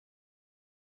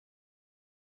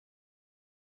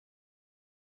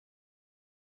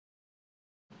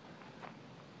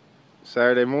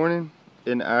Saturday morning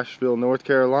in Asheville, North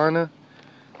Carolina.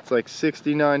 It's like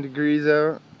 69 degrees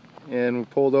out, and we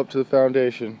pulled up to the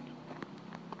foundation.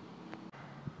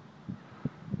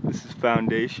 This is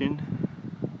foundation.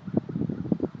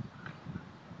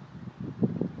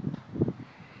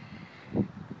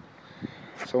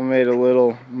 So we made a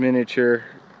little miniature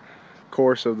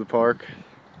course of the park.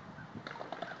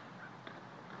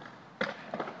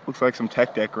 Looks like some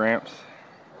tech deck ramps.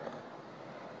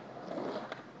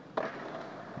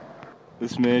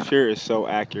 This miniature is so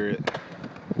accurate.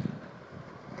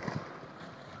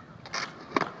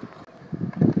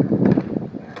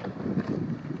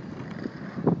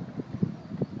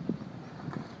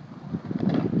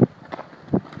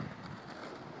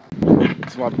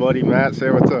 It's my buddy Matt. Say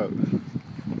what's up.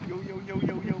 Yo, yo, yo,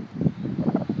 yo, yo.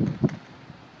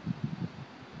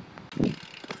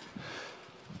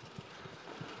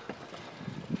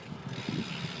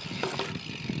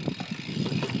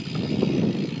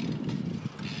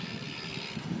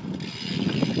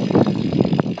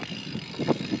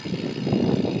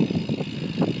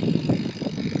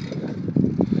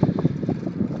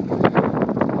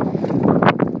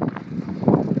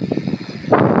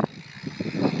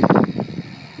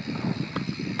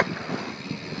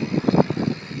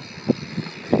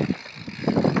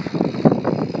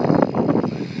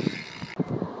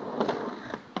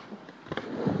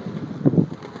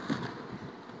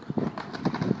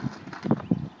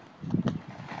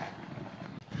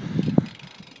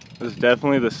 This is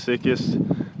definitely the sickest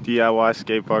DIY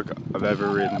skate park I've ever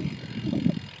ridden.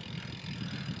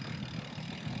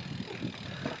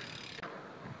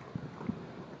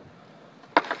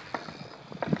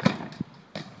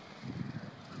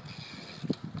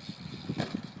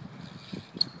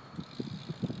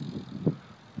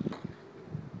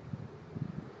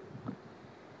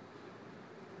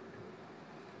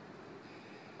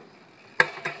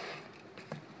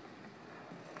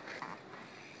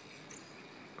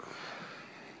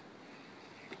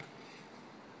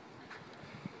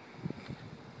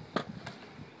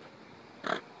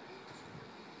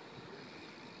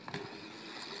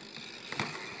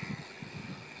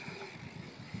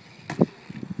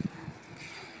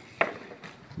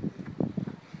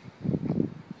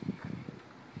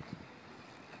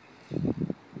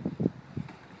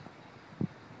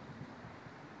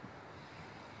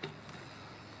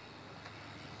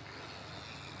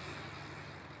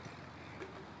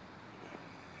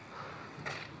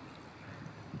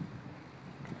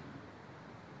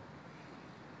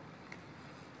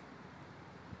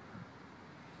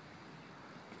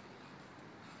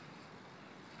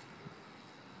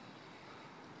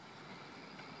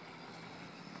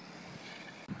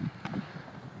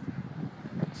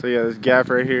 So yeah, this gap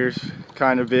right here is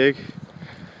kind of big.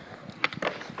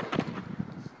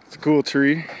 It's a cool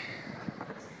tree.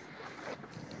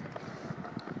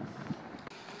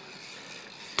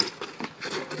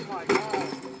 Oh my God.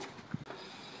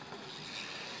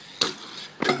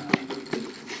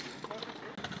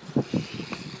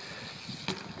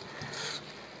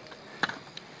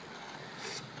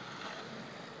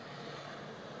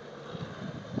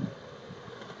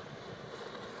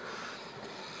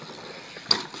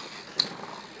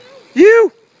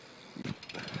 You!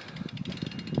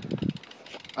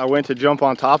 I went to jump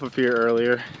on top of here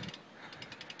earlier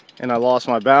and I lost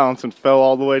my balance and fell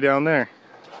all the way down there.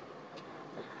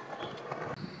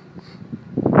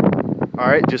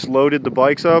 Alright, just loaded the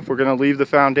bikes up. We're gonna leave the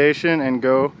foundation and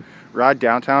go ride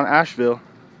downtown Asheville.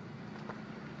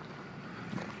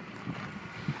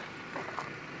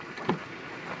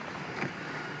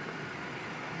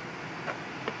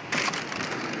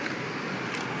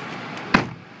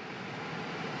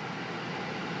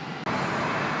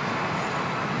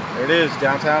 There it is,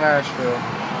 downtown Asheville.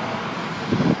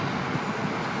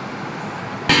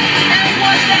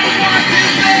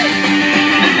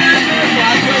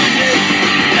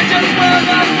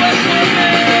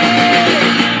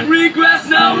 Regrets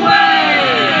no way.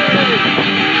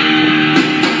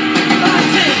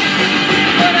 That's it.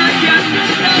 But I guess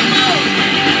there's no more.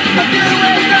 A few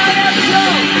ways I have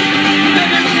shown.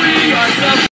 Maybe we are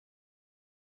some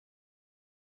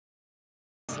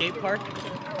skate park.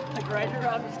 Like riding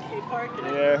around the skate park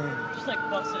and Yeah. just like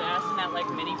busted ass in that like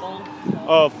mini bowl.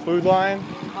 Oh, food line?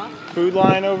 Huh? Food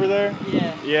line over there?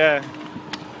 Yeah. Yeah.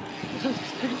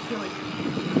 It's pretty silly.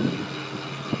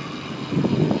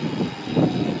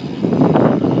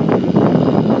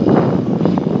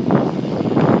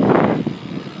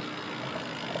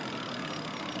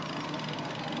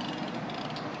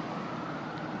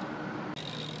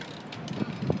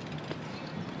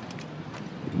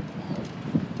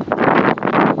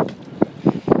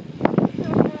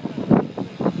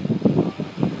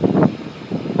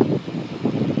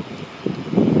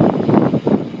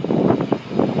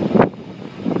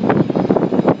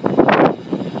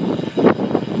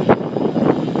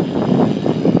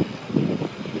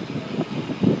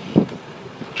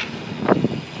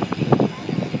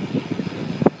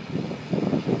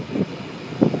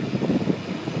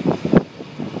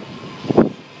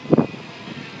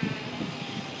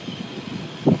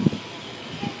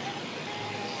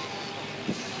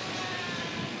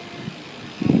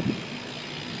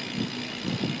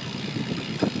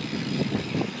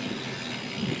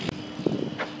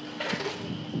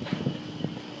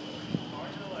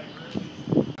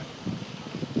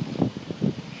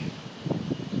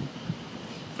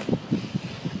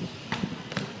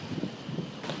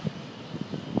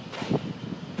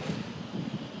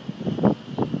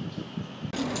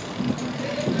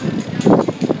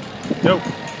 Go.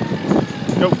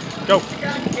 Go. Go.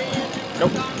 Go.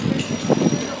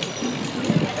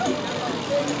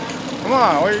 Come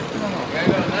on, wait.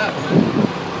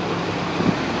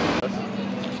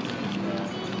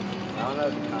 I don't know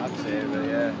what the cops say, but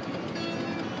yeah.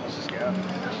 Let's just go.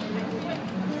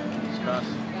 Just cross.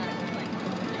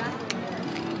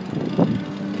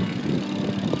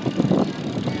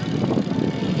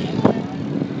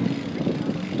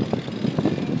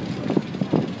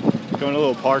 Going to a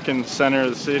little park in the center of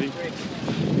the city.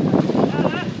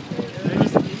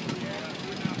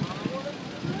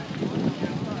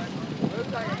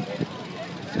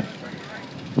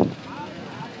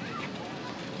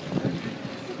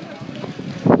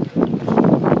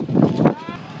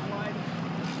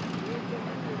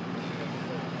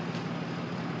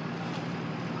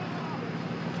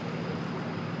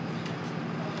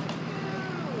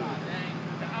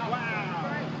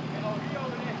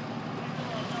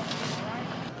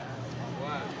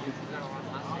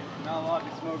 Not a lot of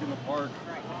smoke in the park,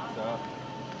 so.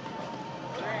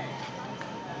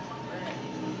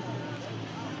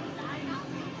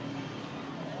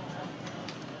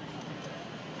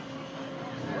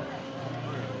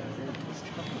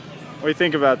 What do you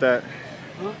think about that?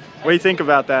 Huh? What do you think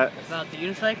about that? About the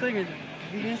unicycling or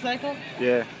the unicycle?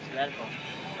 Yeah. It's radical.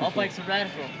 All bikes are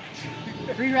radical.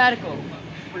 Free radical.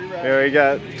 Yeah, we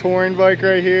got touring bike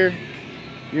right here,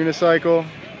 unicycle,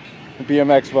 and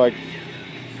BMX bike.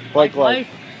 Bike life.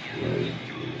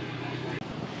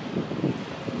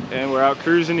 And we're out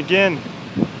cruising again.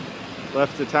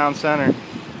 Left the town center. You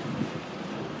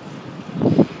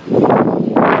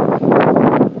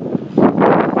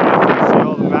can see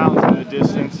all the mountains in the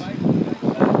distance.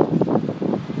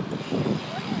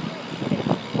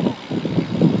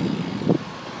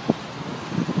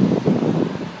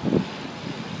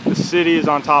 The city is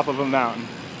on top of a mountain.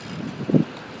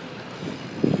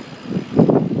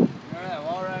 Alright,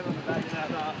 well, right on the back of that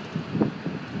rock.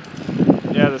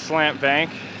 Yeah, the slant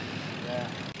bank. Yeah.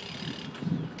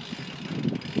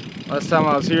 Last time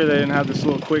I was here, they didn't have this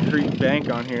little quick creek bank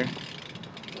on here.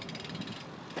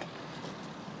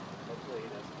 Hopefully he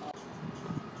doesn't.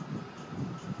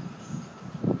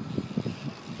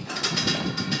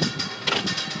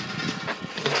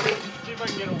 See if I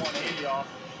can get a 180 off.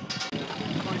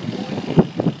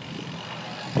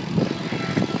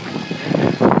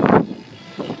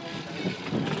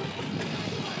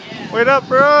 Wait up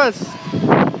for us!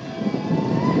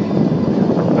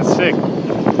 That's sick.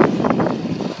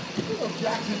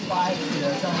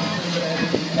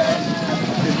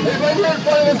 Right here in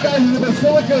front of us, guys, is the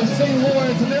Basilica of St.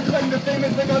 Lawrence, and they're claiming the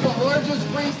famous, they got the largest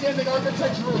freestanding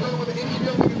architectural hill with any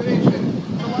building in the nation.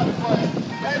 It's a lot of fun.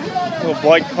 And here on our Little right,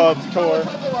 bike guys, pub we tour. got a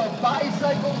couple of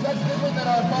bicycles, that's different than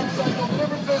our bump cycle. The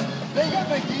difference is they got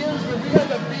the gears, but we got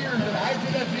the beers, and I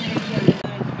see that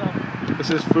being This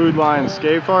is Food Lion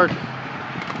Skate Park.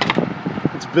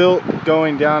 It's built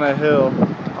going down a hill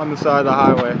on the side of the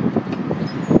highway.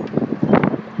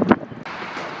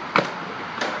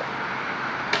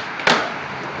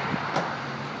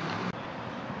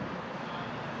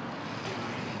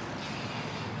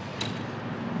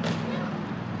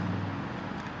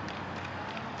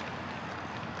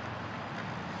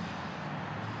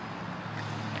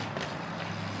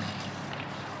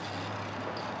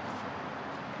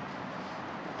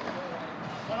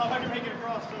 I don't know if I can make it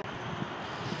across.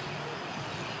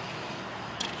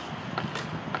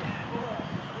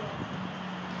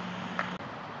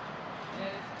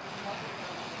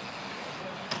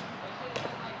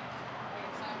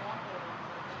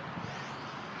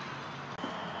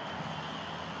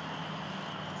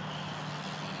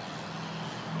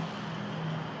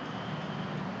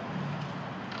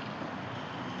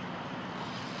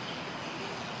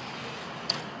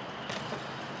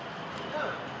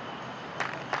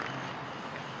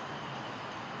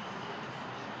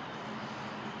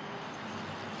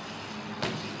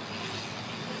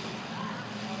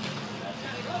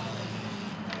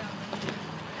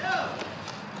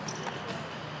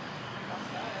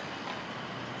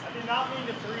 Not mean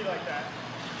to three like that.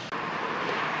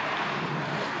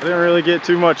 I didn't really get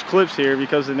too much clips here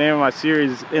because the name of my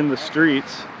series is In the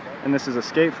Streets, and this is a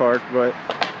skate park, but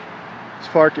this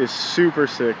park is super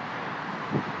sick.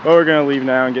 But we're gonna leave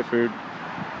now and get food.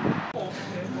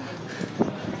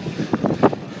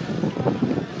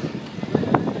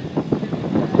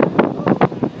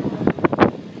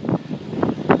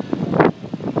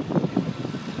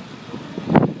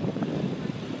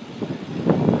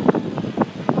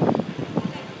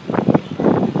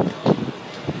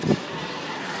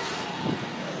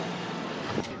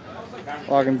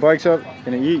 Locking bikes up,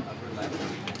 gonna eat.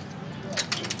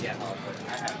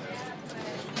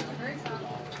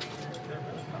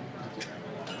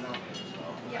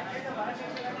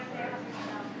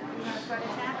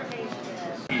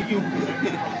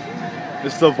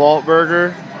 This is the Vault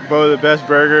Burger, probably the best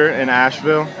burger in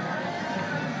Asheville.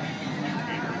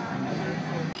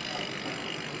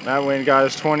 That Wayne got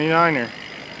his 29er.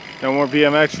 No more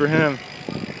BMX for him.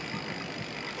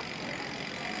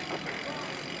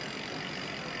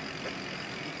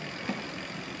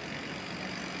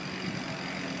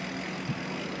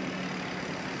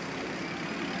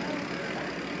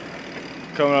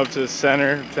 Coming up to the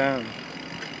center of town.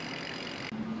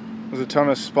 There's a ton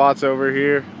of spots over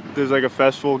here. There's like a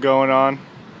festival going on.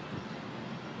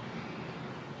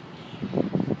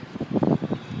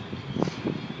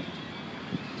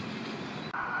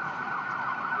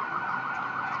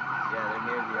 Yeah, they're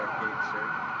near the arcade, sir.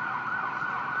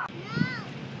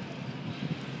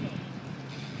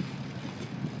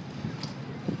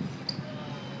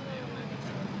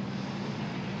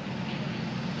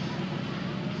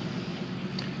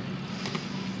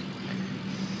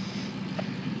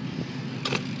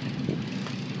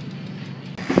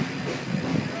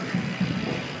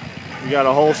 We got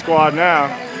a whole squad now.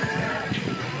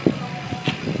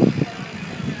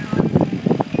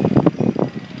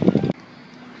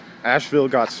 Asheville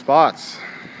got spots.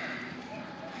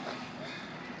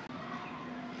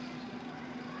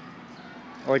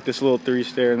 I like this little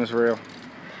 3-stair in this rail.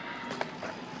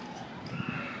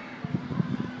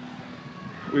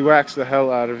 We waxed the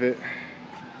hell out of it.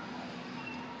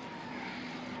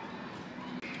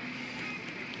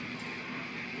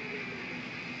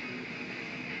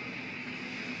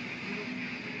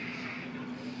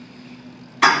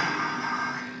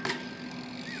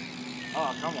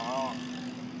 Oh, come on.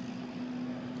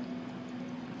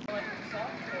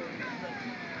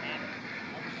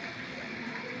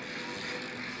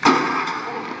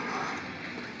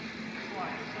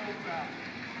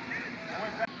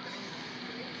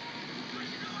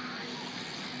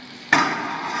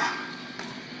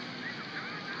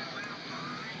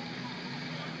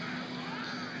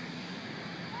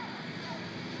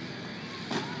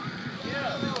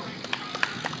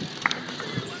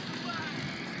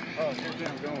 Oh, same thing,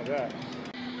 I'm going with that.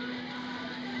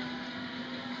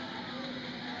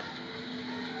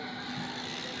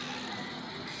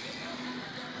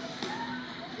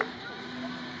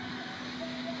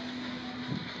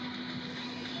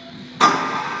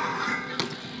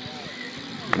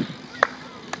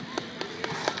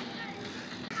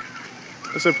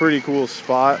 It's a pretty cool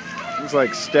spot. There's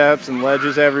like steps and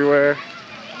ledges everywhere.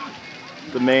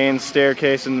 The main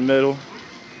staircase in the middle.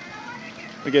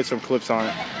 We get some clips on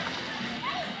it.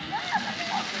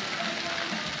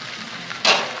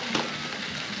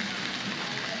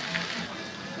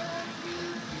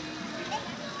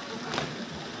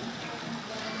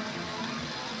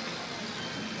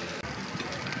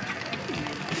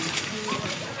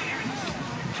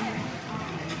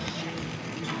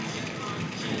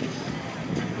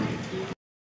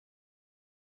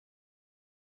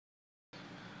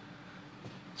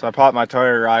 So I popped my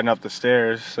tire riding up the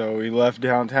stairs, so we left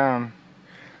downtown.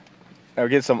 Now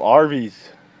get some Arby's.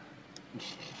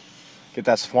 Get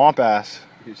that swamp ass.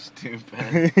 You're stupid.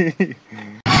 Look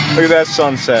at that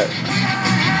sunset.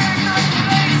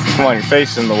 Come on, your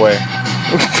face in the way.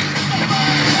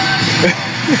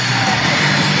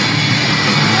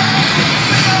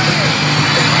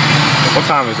 What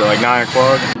time is it? Like 9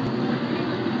 o'clock?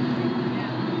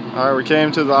 Alright, we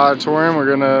came to the auditorium. We're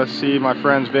gonna see my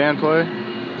friend's band play.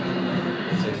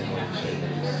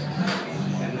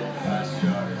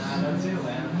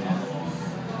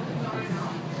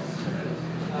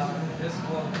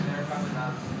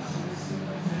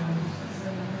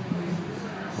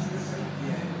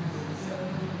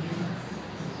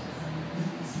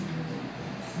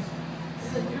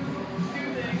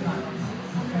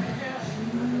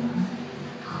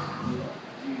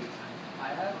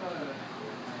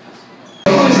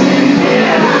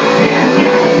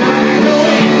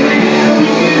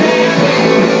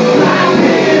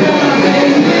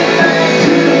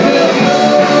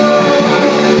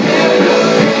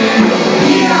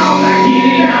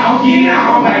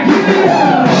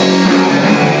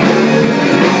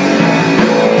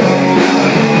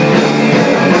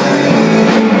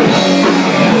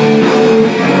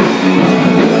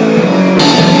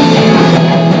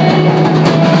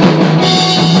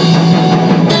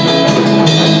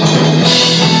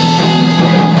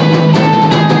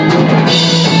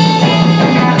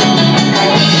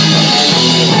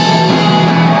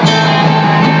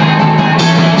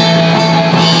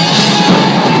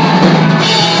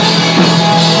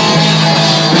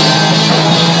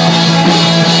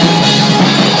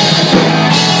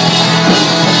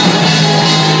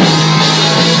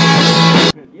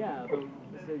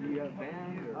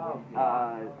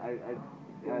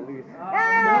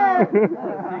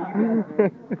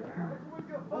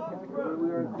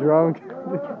 Drunk.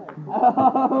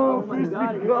 Oh,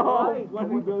 frisbee golf. Let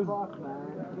me go.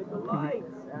 Get the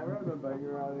lights. I remember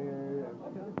you're out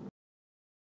here.